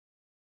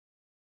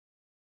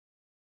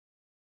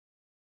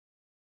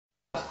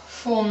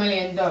$4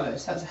 million.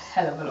 That's a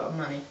hell of a lot of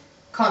money.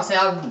 Can't say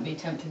I wouldn't be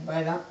tempted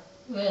by that.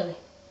 Really?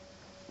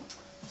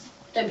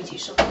 Don't be too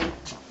soft.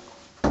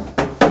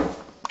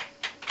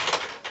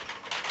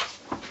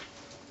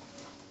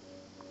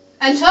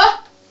 Enter.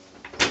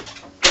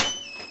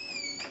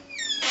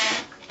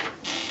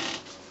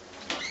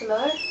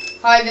 Hello?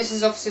 Hi, this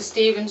is Officer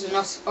Stevens and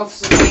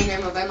Officer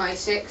Greenham of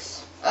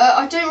MI6.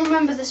 I don't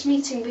remember this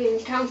meeting being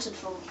accounted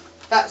for.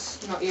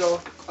 That's not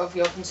of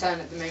your concern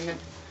at the moment.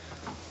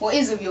 What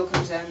is of your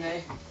concern,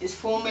 though, is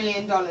 $4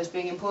 million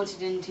being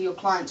imported into your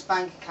client's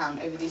bank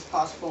account over these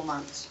past 4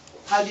 months.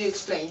 How do you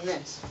explain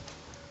this?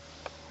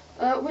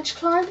 Which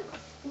client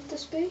would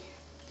this be?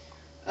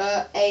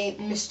 A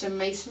Mr.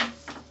 Mason.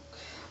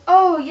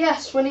 Oh,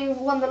 yes, when he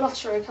won the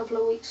lottery a couple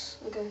of weeks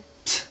ago.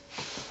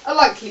 A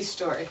likely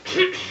story.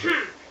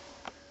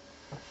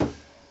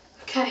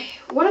 Okay,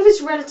 one of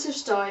his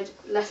relatives died,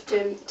 left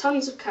him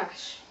tons of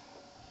cash.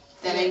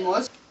 Their name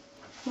was?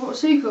 What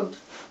was he called?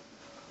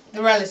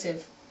 The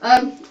relative.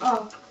 Okay,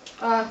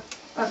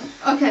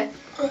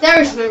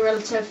 there is no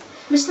relative.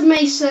 Mr.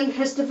 Mason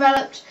has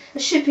developed a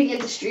shipping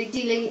industry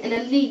dealing in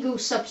illegal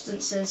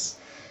substances.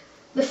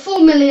 The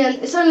 $4 million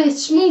is only a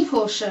small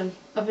portion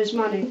of his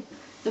money.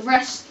 The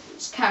rest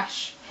is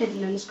cash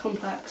hidden in his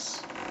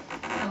complex.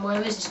 And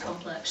where is this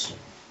complex?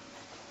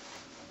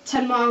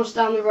 10 miles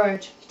down the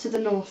road, to the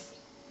north.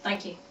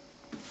 Thank you.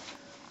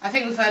 I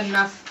think we've heard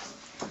enough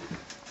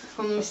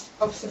from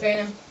Officer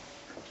Greenham.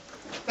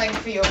 Thank you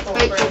for your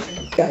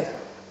cooperation. Okay.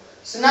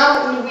 So now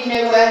that we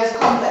know where his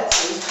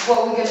complex is, what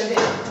are we going to do?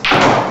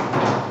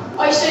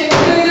 I say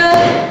we're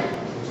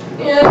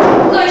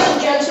gonna, nice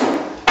and gentle.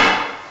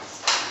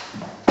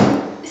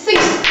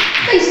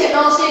 Things get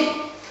nasty.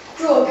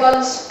 Draw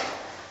guns.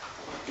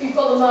 We've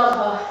got the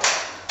manpower.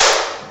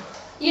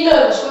 You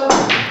know this well.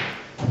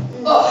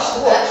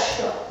 Oh, what?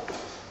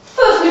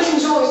 First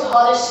mission's always the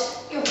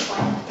hardest. You'll be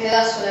fine. Yeah,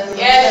 that's what everyone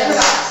Yeah,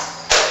 says.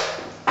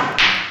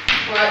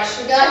 Alright,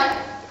 should we go?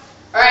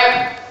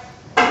 Alright.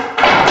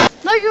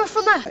 No, you're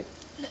from there.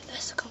 Look,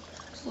 there's the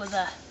complex. We're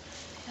there.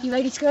 You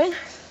ready to go in?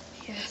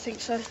 Yeah, I think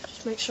so.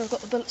 Just make sure I've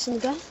got the bullets in the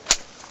gun.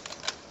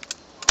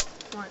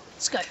 Right,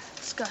 let's go.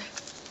 Let's go.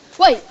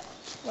 Wait!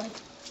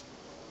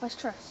 Where's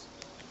Tress?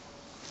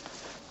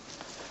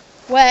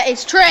 Where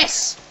is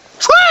Tress?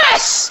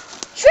 Tress!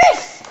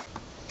 Tress!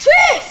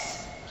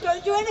 Tress!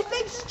 Don't do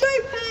anything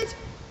stupid!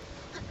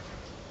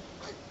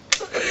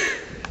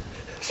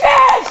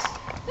 Tress!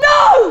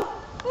 No!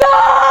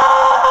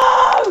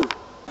 No!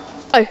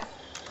 Oh.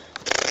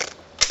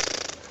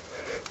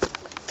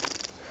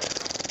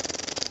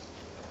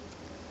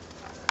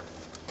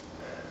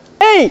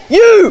 Hey,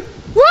 you!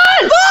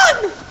 Run!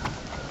 Run!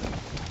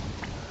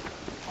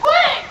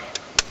 Quick!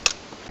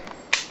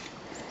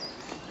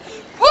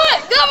 Quick!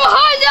 They're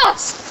behind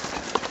us!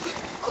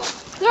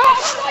 They're out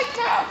of sight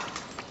now!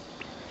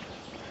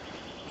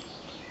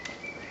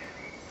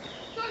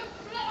 Don't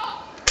split up!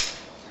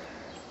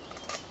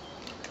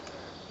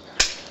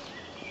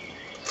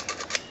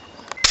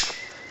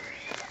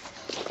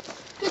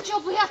 Good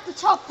job we had the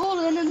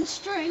tarpaulin and the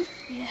string.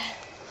 Yeah.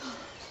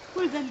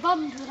 Would have been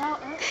bummed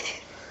without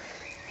it.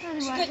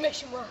 It's a Anyway. good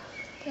mission, Will.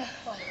 Yeah,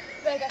 fine.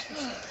 Better get some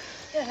sleep.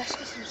 Yeah, let's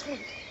get some sleep.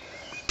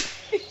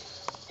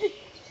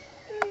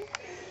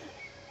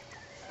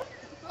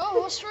 Oh,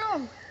 what's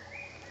wrong?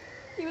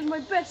 He was my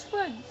best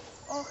friend.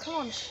 Oh, come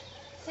on.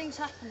 Things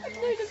happen in I've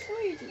life. known him for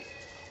ages.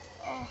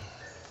 Oh,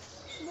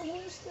 The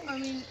worst thing. I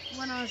mean,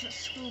 when I was at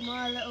school,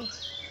 my little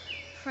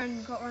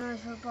friend got run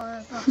over by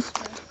a bus.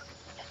 But,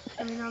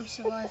 I mean, I'm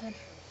surviving.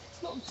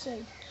 It's not the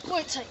same.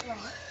 Won't take long.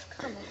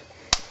 Come on.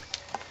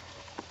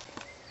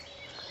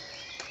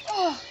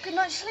 Oh, good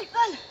night's sleep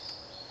then.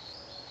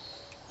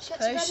 Get to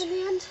bed Suppose. in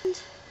the end.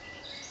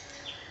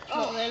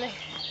 Not really.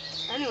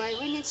 Anyway,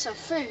 we need some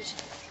food.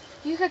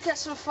 You could get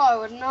some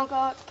firewood and I'll go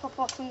out, pop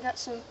off and get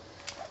some,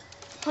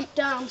 hunt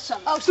down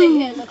some. I'll sit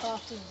here and look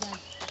after them then.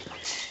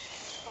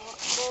 Oh,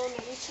 come on, I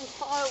need some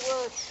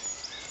firewood.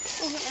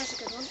 Oh, look, there's a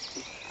good one.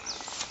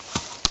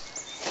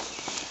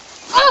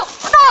 Oh,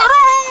 no!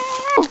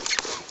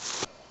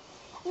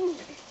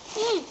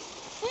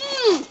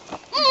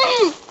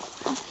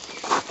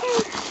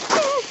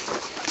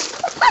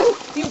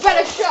 You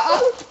better shut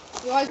up!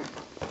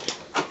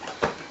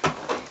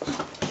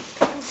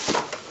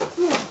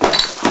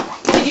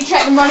 Did you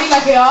check the money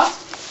like I asked?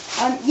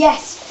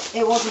 Yes,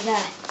 it wasn't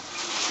there.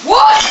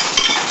 What?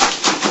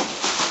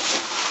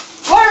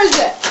 Where is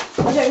it?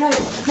 I don't know,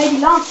 maybe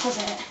Lance has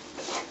it.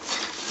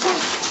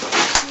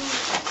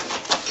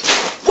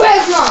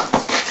 Where's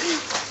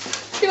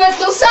Lance? He went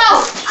to the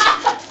south!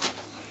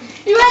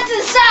 He went to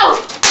the south!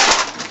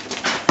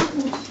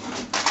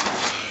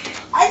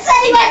 I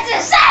said he went to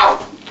the south!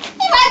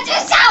 He went to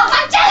the south,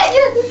 I'm telling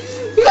you!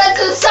 He went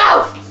to the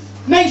south!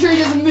 Make sure he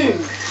doesn't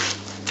move.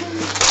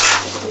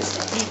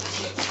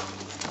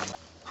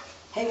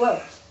 Hey, Will.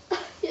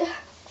 Yeah.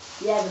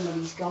 Yeah, the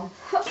money's gone.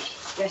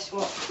 Guess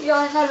what? Yeah,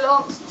 I know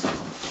Lance.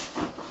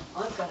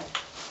 I've got it.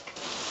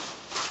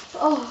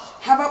 Oh,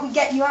 How about we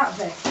get you out of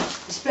there?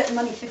 We split the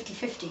money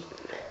 50-50.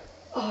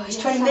 Oh, There's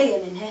yeah, 20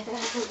 million in here. Yeah,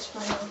 thanks,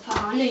 my old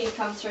pal. I knew you'd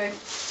come through.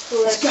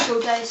 All Let's those go.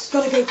 school days.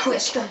 Gotta go quick.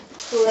 Let's go.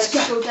 All Let's those go.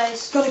 school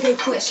days. Gotta go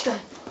quick. Let's go.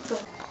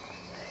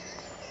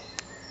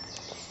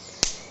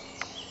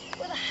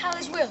 Where the hell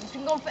is Will? He's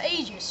been gone for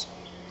ages.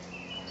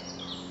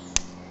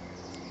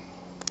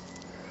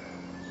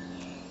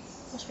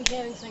 Must be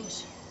hearing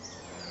things.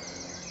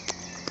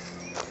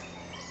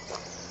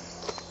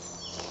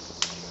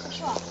 What's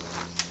that?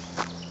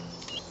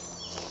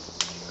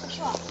 What's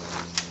that?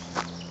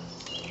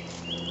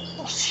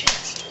 Oh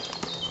shit!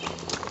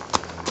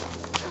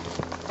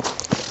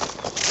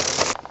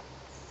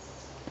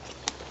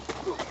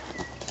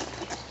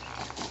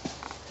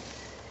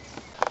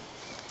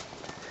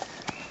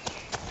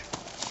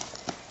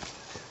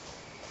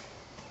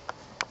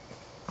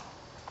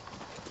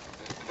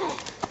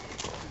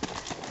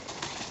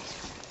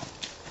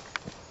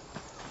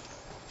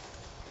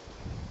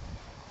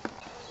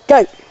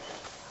 Go.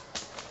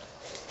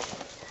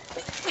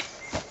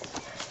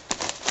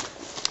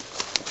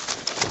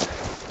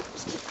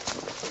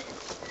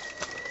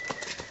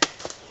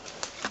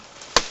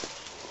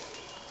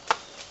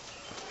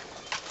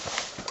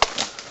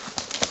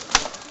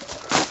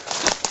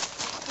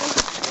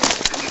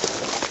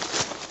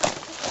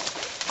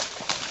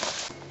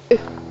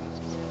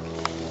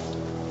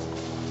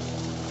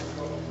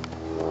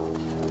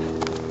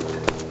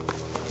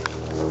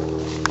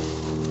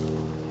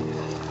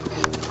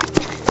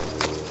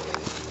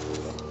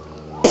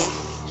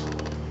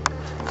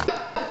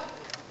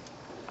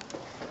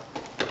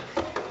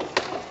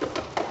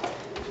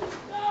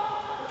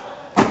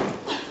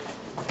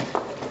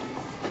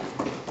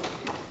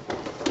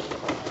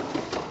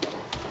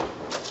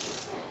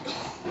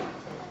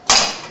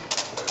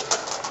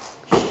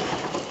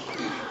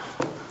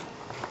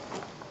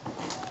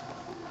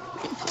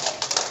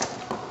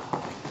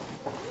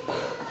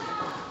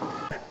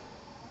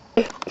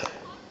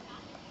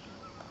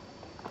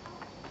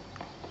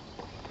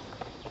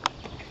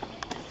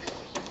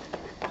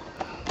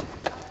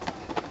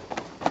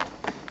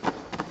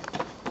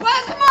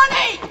 Where's the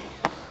money?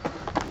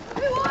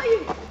 Who are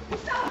you? You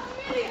sound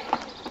familiar.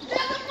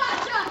 Doesn't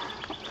matter.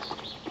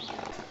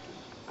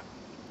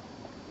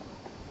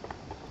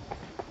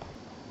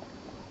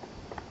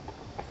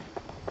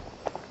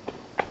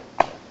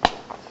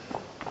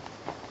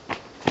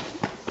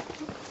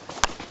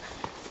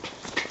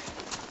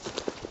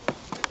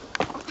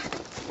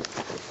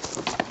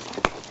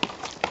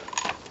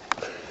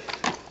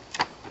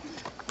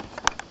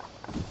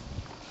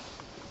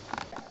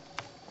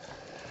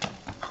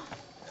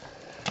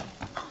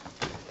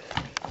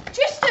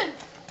 Tristan,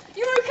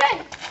 you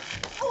okay?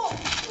 Oh,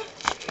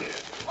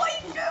 what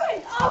are you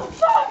doing? Oh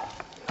fuck!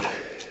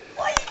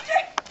 What are you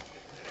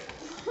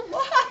doing?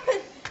 What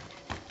happened?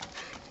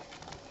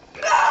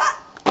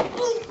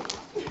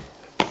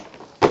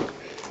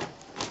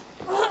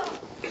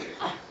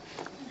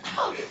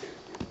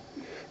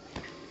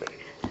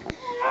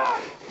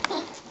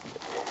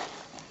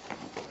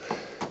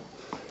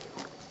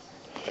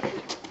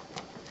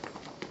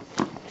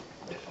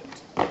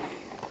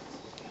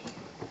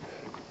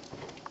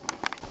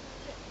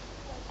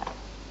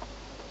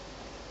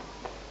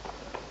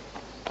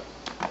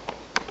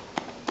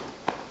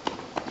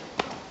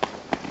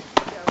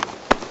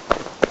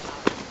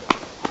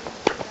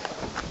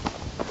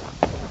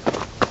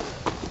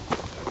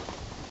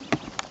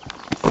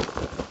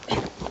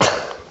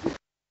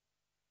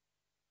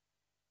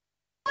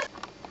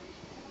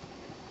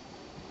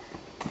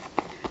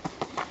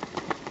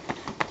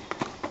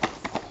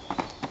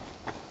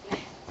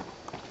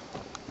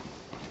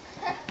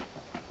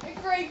 A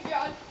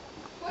graveyard.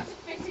 What a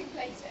fitting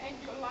place to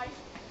end your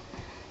life.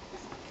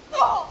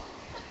 Oh!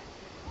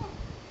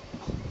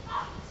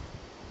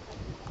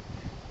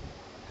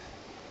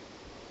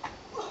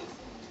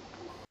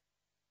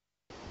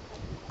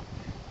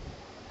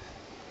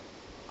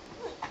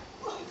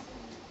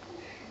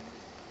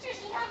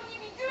 Tristan, how can you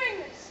be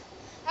doing this?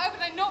 How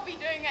could I not be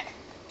doing it?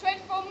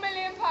 £24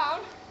 million?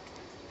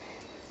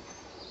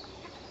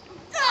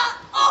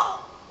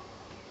 Oh!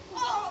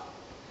 Oh!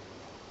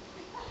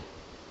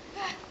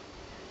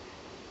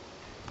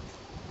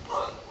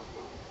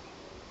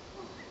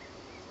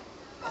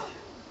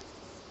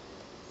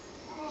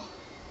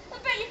 I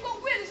bet you've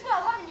got Will as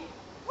well, haven't you?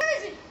 Where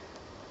is he?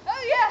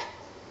 Oh yeah,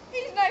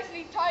 he's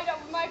nicely tied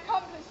up with my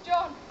accomplice,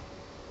 John.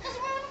 Does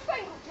Will have a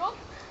friend called John?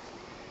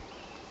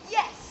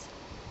 Yes,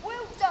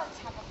 Will does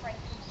have a friend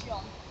called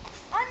John.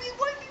 And you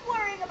won't be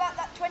worrying about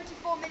that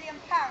 £24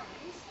 million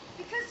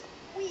because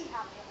we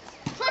have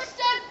it.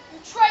 Tristan, you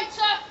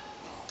traitor!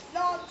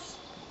 Lance,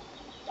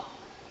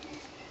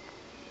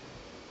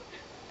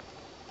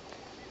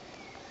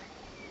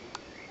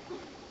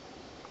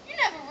 You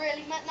never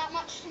really meant that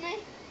much to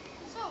me.